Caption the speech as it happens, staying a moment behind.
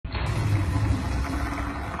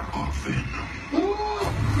Hey,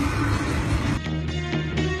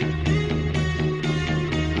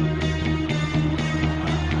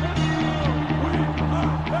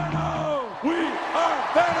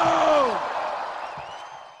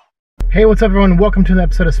 what's up everyone? Welcome to an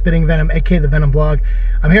episode of Spitting Venom, aka the Venom blog.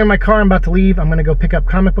 I'm here in my car, I'm about to leave. I'm gonna go pick up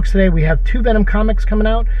comic books today. We have 2 Venom comics coming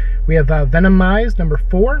out. We have Venomized number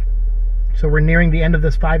 4. So we're nearing the end of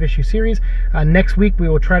this 5-issue series. Next week we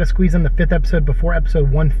will try to squeeze in the 5th episode before episode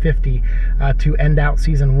 150 to end out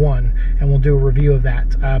season 1, and we'll do a review of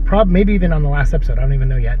that. Maybe even on the last episode, I don't even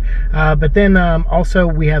know yet. But then also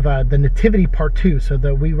we have the Nativity part 2. So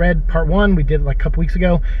we read part 1, we did like a couple weeks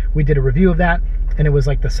ago. We did a review of that, and it was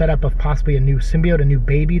like the setup of possibly a new symbiote, a new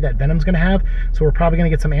baby that Venom's gonna have. So we're probably gonna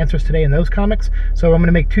get some answers today in those comics. So I'm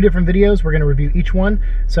gonna make 2 different videos. We're gonna review each one.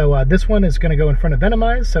 So this one is gonna go in front of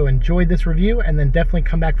Venomized, so enjoy this review, and then definitely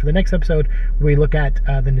come back for the next episode where we look at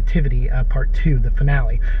the Nativity part 2, the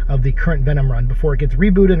finale of the current Venom run, before it gets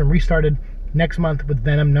rebooted and restarted next month with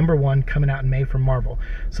Venom number 1 coming out in May from Marvel.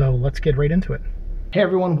 So let's get right into it. Hey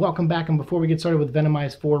everyone, welcome back, and before we get started with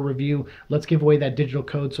Venomized 4 review, let's give away that digital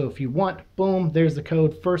code. So if you want, boom, there's the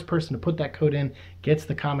code. First person to put that code in gets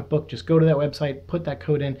the comic book. Just go to that website, put that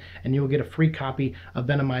code in, and you will get a free copy of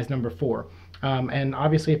Venomized number 4. And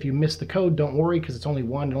obviously if you miss the code, don't worry, because it's only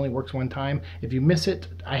one, it only works one time. If you miss it,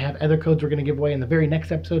 I have other codes we're going to give away. In the very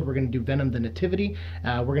next episode, we're going to do Venom the Nativity.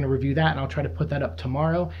 We're going to review that, and I'll try to put that up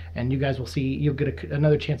tomorrow, and you guys will see, you'll get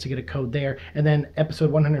another chance to get a code there. And then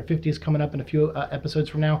episode 150 is coming up in a few episodes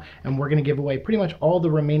from now, and we're going to give away pretty much all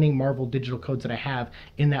the remaining Marvel digital codes that I have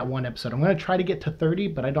in that one episode. I'm going to try to get to 30,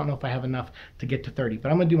 but I don't know if I have enough to get to 30,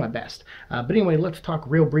 but I'm going to do my best. But anyway, let's talk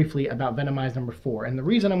real briefly about Venomized number 4. And the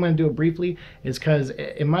reason I'm going to do it briefly is because,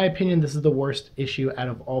 in my opinion, this is the worst issue out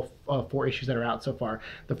of all 4 issues that are out so far.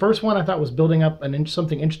 The first one I thought was building up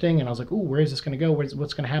something interesting, and I was like, ooh, where is this going to go? What's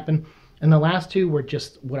going to happen? And the last 2 were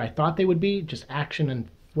just what I thought they would be, just action and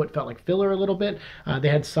what felt like filler a little bit. They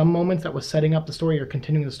had some moments that was setting up the story or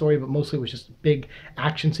continuing the story, but mostly it was just big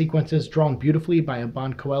action sequences drawn beautifully by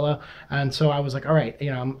Aban Coelho. And so I was like, all right, you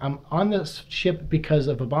know, I'm on this ship because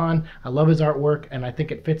of Aban. I love his artwork, and I think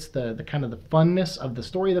it fits the kind of the funness of the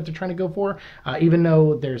story that they're trying to go for. Even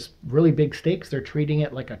though there's really big stakes, they're treating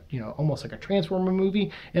it like a, you know, almost like a Transformer movie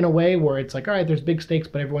in a way, where it's like, all right, there's big stakes,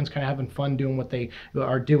 but everyone's kind of having fun doing what they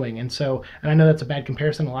are doing. And so, and I know that's a bad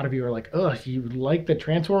comparison. A lot of you are like, ugh, you like the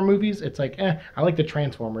Transformer movies? It's like, I like the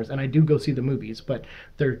Transformers, and I do go see the movies, but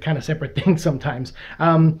they're kind of separate things sometimes.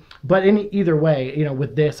 But in either way, you know,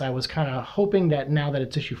 with this, I was kind of hoping that now that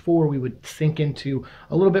it's issue 4, we would sink into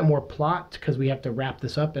a little bit more plot, because we have to wrap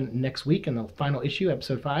this up next week in the final issue,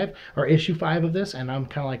 episode 5, or issue 5 of this. And I'm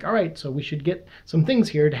kind of like, all right, so we should get some things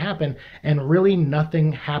here to happen, and really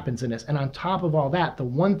nothing happens in this. And on top of all that, the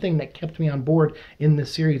one thing that kept me on board in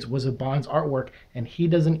this series was Aban's artwork, and he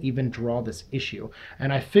doesn't even draw this issue.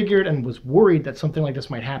 And I figured and was worried that something like this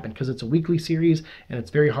might happen, because it's a weekly series and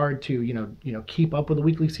it's very hard to you know keep up with a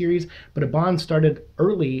weekly series. But Aban started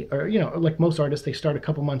early, or like most artists, they start a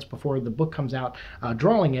couple months before the book comes out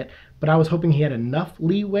drawing it. But I was hoping he had enough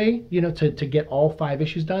leeway, to get all 5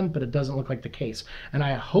 issues done, but it doesn't look like the case. And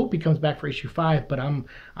I hope he comes back for issue 5, but I'm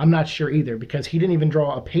not sure either, because he didn't even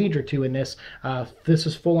draw a page or 2 in this. This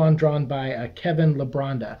is full on drawn by Kevin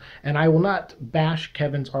Lebranda, and I will not bash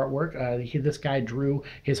Kevin's artwork. This guy drew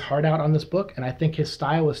his heart out on this book, and I think his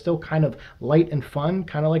style is still kind of light and fun,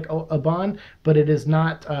 kind of like Aban, but it is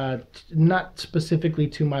not specifically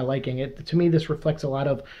to my liking. To me, this reflects a lot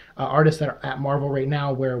of artists that are at Marvel right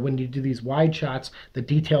now, where when you do these wide shots, the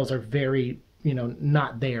details are very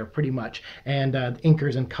not there pretty much, and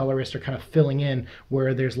inkers and colorists are kind of filling in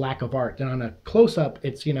where there's lack of art. And on a close-up,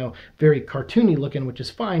 it's very cartoony looking, which is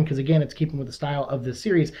fine, because again, it's keeping with the style of this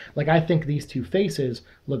series. Like, I think these 2 faces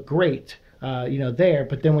look great there,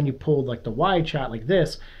 but then when you pull like the wide shot like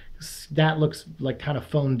this, that looks like kind of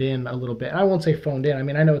phoned in a little bit. I won't say phoned in. I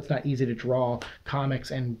mean, I know it's not easy to draw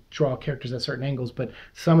comics and draw characters at certain angles, but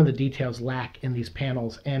some of the details lack in these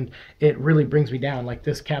panels, and it really brings me down. Like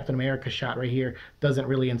this Captain America shot right here doesn't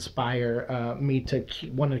really inspire me to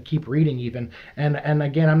want to keep reading even. And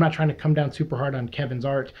again, I'm not trying to come down super hard on Kevin's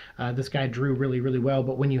art. This guy drew really, really well,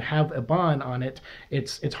 but when you have Aban on it,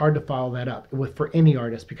 it's hard to follow that up for any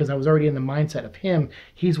artist, because I was already in the mindset of him.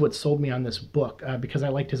 He's what sold me on this book, because I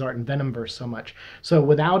liked his art art in Venomverse so much. So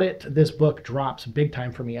without it, this book drops big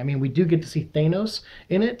time for me. I mean, we do get to see Thanos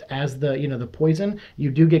in it as the, you know, the poison.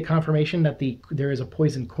 You do get confirmation that there is a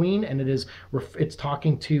poison queen, and it's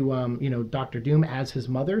talking to you know, Doctor Doom as his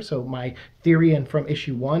mother. So my theory, and from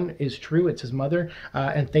issue 1, is true. It's his mother,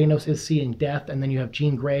 and Thanos is seeing death. And then you have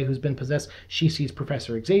Jean Grey, who's been possessed. She sees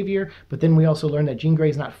Professor Xavier, but then we also learn that Jean Grey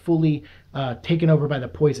is not fully taken over by the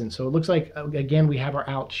poison. So it looks like, again, we have her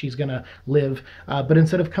out. She's gonna live, but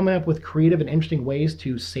instead of coming up with creative and interesting ways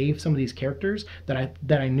to save some of these characters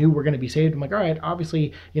that I knew were going to be saved, I'm like, all right,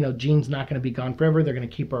 obviously, you know, Jean's not going to be gone forever. They're going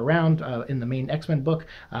to keep her around in the main X-Men book.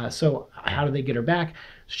 So how do they get her back?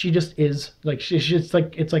 She just is like, she's just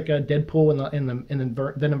like, it's like a Deadpool in the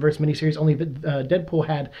Venomverse miniseries. Only Deadpool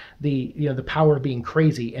had the, you know, the power of being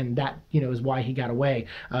crazy, and that, you know, is why he got away,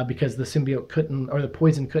 because the symbiote couldn't, or the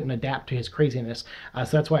poison couldn't adapt to his craziness.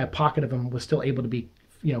 So that's why a pocket of him was still able to be,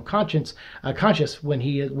 you know, conscious when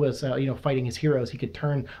he was you know, fighting his heroes. He could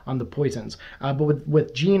turn on the poisons. But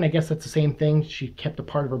with Jean, I guess that's the same thing. She kept a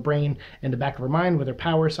part of her brain in the back of her mind with her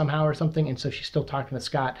power somehow or something, and so she's still talking to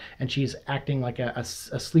Scott, and she's acting like a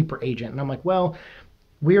sleeper agent. And I'm like, well,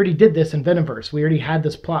 we already did this in Venomverse. We already had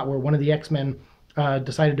this plot where one of the X-Men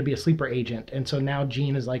decided to be a sleeper agent, and so now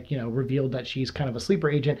Jean is, like, you know, revealed that she's kind of a sleeper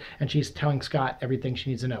agent, and she's telling Scott everything she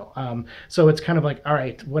needs to know. So it's kind of like, all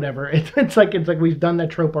right, whatever. It's like we've done that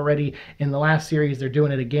trope already in the last series. They're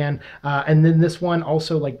doing it again, and then this one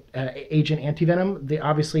also, like, Agent Anti-Venom.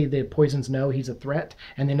 Obviously the poisons know he's a threat,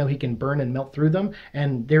 and they know he can burn and melt through them.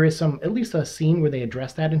 And there is at least a scene where they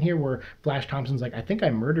address that in here, where Flash Thompson's like, I think I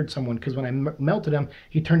murdered someone, because when I melted him,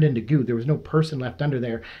 he turned into goo. There was no person left under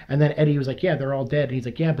there. And then Eddie was like, yeah, they're all dead. And he's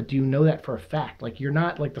like, yeah, but do you know that for a fact? Like, you're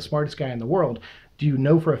not like the smartest guy in the world. Do you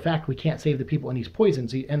know for a fact we can't save the people in these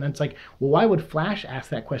poisons? And it's like, well, why would Flash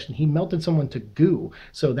ask that question? He melted someone to goo.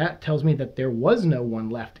 So that tells me that there was no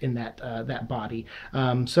one left in that body.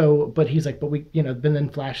 But he's like, but we, you know, then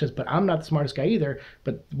Flash says, but I'm not the smartest guy either,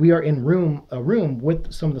 but we are in a room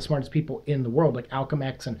with some of the smartest people in the world, like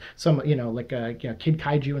Alchemax and some, you know, like, you know, Kid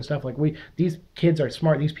Kaiju and stuff. Like, these kids are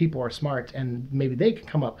smart, these people are smart, and maybe they can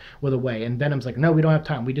come up with a way. And Venom's like, no, we don't have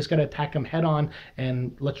time. We just got to attack them head on,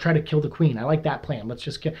 and let's try to kill the Queen. I like that plan. Let's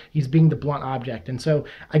just get, he's being the blunt object. And so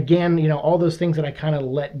again, you know, all those things that I kind of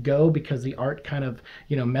let go because the art kind of,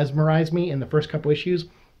 you know, mesmerized me in the first couple issues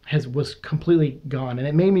was completely gone. And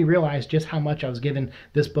it made me realize just how much I was giving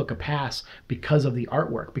this book a pass because of the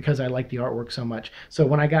artwork, because I like the artwork so much. So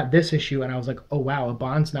when I got this issue and I was like, oh wow, a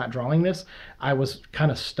Bond's not drawing this, I was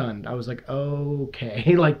kind of stunned. I was like,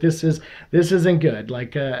 okay, like this isn't good.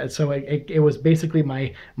 Like, so it was basically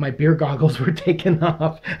my beer goggles were taken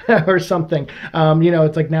off or something. You know,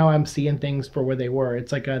 it's like now I'm seeing things for where they were.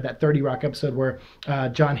 It's like that 30 Rock episode where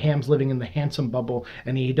John Hamm's living in the handsome bubble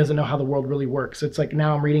and he doesn't know how the world really works. It's like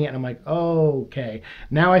now I'm reading it and I'm like, oh, okay,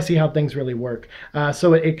 now I see how things really work.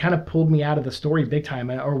 So it kind of pulled me out of the story big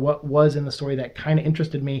time, or what was in the story that kind of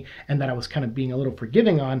interested me and that I was kind of being a little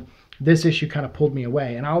forgiving on. This issue kind of pulled me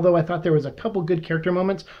away. And although I thought there was a couple good character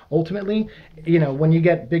moments, ultimately, you know, when you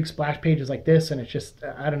get big splash pages like this and it's just,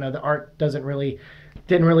 I don't know, the art didn't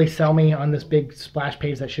really sell me on this big splash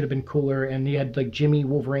page that should have been cooler. And you had like Jimmy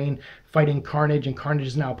Wolverine fighting Carnage, and Carnage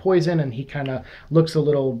is now poison, and he kind of looks a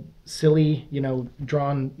little silly, you know,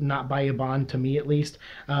 drawn not by a Bond to me at least.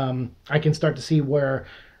 I can start to see where,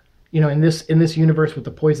 you know, in this universe with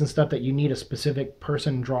the poison stuff, that you need a specific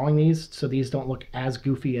person drawing these, so these don't look as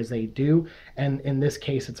goofy as they do. And in this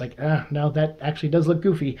case, it's like, no, that actually does look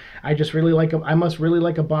goofy. I must really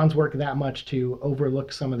like a Bond's work that much to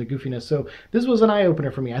overlook some of the goofiness. So this was an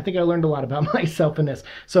eye-opener for me. I think I learned a lot about myself in this.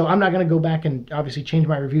 So I'm not going to go back and obviously change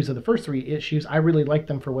my reviews of the first 3 issues. I really like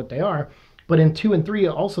them for what they are. But in 2 and 3,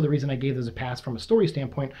 also the reason I gave this a pass from a story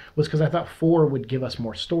standpoint was because I thought 4 would give us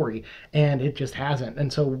more story, and it just hasn't.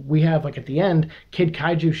 And so we have, like, at the end, Kid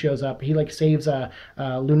Kaiju shows up. He, like, saves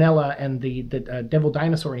Lunella and the devil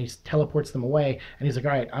dinosaur, and he teleports them away. And he's like,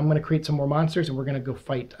 all right, I'm going to create some more monsters, and we're going to go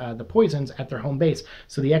fight the poisons at their home base.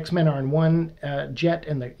 So the X-Men are in one jet,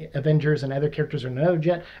 and the Avengers and other characters are in another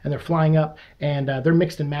jet, and they're flying up, and they're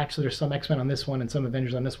mixed and matched. So there's some X-Men on this one and some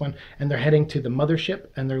Avengers on this one, and they're heading to the mothership,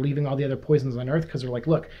 and they're leaving all the other poisons on Earth, because they're like,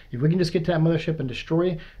 look, if we can just get to that mothership and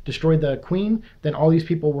destroy the Queen, then all these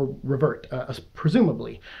people will revert,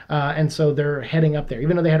 presumably. And so they're heading up there,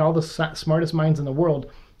 even though they had all the smartest minds in the world.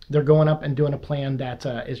 They're going up and doing a plan that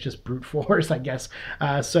is just brute force, I guess.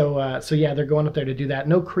 So yeah, they're going up there to do that.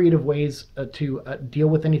 No creative ways to deal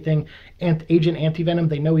with anything. And Agent Anti-Venom,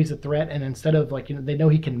 they know he's a threat, and instead of, like, you know, they know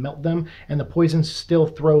he can melt them, and the poisons still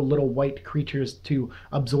throw little white creatures to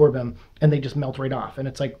absorb him. and they just melt right off. And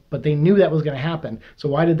it's like, but they knew that was going to happen. So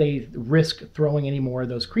why did they risk throwing any more of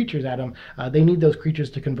those creatures at them? They need those creatures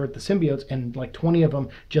to convert the symbiotes, and like 20 of them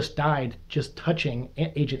just died just touching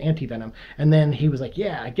Agent Anti-Venom. And then he was like,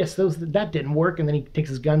 yeah, I guess that didn't work. And then he takes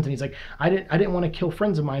his guns and he's like, I didn't want to kill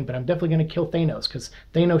friends of mine, but I'm definitely going to kill Thanos, because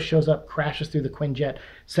Thanos shows up, crashes through the Quinjet,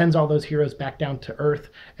 sends all those heroes back down to Earth,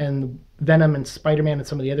 and Venom and Spider-Man and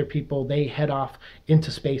some of the other people, they head off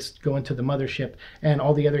into space, go into the mothership, and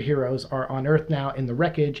all the other heroes are on Earth now in the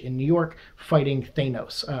wreckage in New York fighting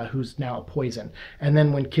Thanos, who's now a poison. And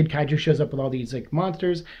then when Kid Kaiju shows up with all these like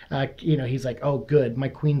monsters, he's like, oh good, my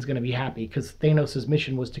queen's gonna be happy, because Thanos'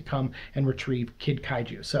 mission was to come and retrieve Kid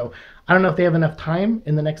Kaiju. So I don't know if they have enough time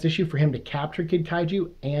in the next issue for him to capture Kid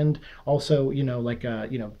Kaiju and also,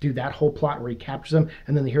 do that whole plot where he captures him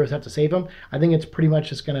and then the heroes have to save him. I think it's pretty much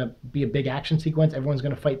just gonna be a big action sequence. Everyone's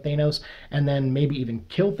going to fight Thanos and then maybe even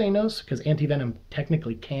kill Thanos, because Anti-Venom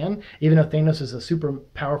technically can, even though Thanos is a super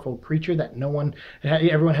powerful creature that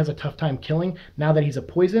everyone has a tough time killing. Now that he's a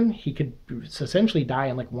poison, he could essentially die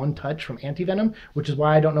in like one touch from Anti-Venom, which is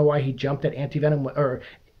why I don't know why he jumped at Anti-Venom, or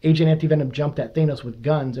Agent Anti-Venom jumped at Thanos with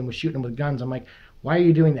guns and was shooting him with guns. I'm like, why are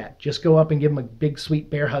you doing that? Just go up and give him a big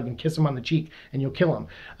sweet bear hug and kiss him on the cheek and you'll kill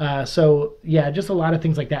him. So yeah, just a lot of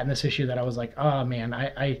things like that in this issue that I was like, oh man,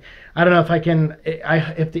 I don't know if I can,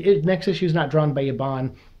 if the next issue is not drawn by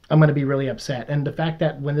Yabon, I'm going to be really upset. And the fact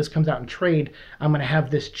that when this comes out in trade, I'm going to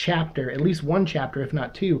have this chapter, at least one chapter, if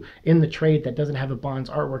not two, in the trade that doesn't have Yabon's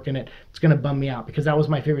artwork in it, it's going to bum me out, because that was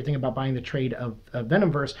my favorite thing about buying the trade of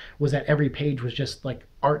Venomverse, was that every page was just like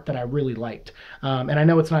art that I really liked. And I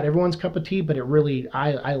know it's not everyone's cup of tea, but it really,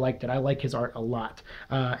 I liked it. I like his art a lot.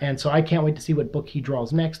 And so I can't wait to see what book he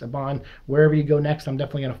draws next. Yabon, wherever you go next, I'm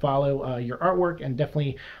definitely going to follow your artwork, and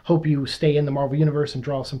definitely hope you stay in the Marvel Universe and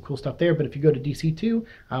draw some cool stuff there. But if you go to DC too,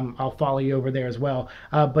 I'll follow you over there as well.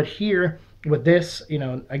 But here, with this,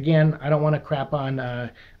 again, I don't want to crap on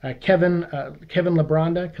Kevin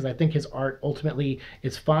Labronda, because I think his art ultimately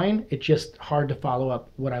is fine. It's just hard to follow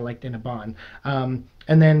up what I liked in Yabon.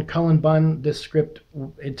 And then Cullen Bunn, this script,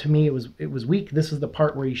 to me, it was weak. This is the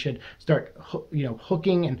part where you should start,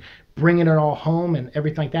 hooking and bringing it all home and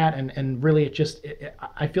everything like that. And really,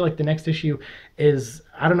 I feel like the next issue is,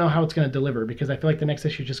 I don't know how it's going to deliver, because I feel like the next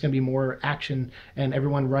issue is just going to be more action and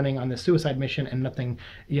everyone running on this suicide mission, and nothing,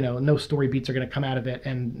 no story beats are going to come out of it,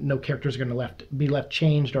 and no characters are going to be left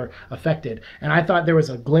changed or affected. And I thought there was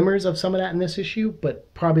a glimmers of some of that in this issue,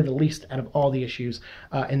 but probably the least out of all the issues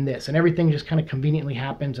in this. And everything just kind of conveniently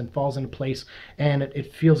happens and falls into place, and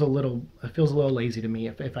it feels a little lazy to me,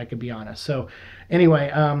 if I could be honest. So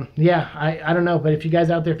anyway, yeah, I don't know, but if you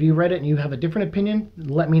guys out there, if you read it and you have a different opinion,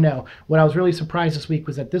 let me know. What I was really surprised this week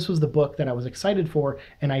was that this was the book that I was excited for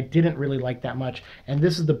and I didn't really like that much, and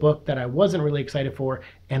this is the book that I wasn't really excited for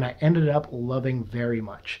and I ended up loving very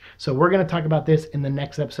much. So we're going to talk about this in the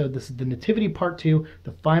next episode. This is the Nativity Part 2,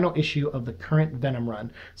 the final issue of the current Venom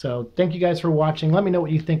run. So thank you guys for watching. Let me know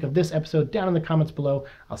what you think of this episode down in the comments below.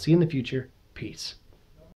 I'll see you in the future. Peace.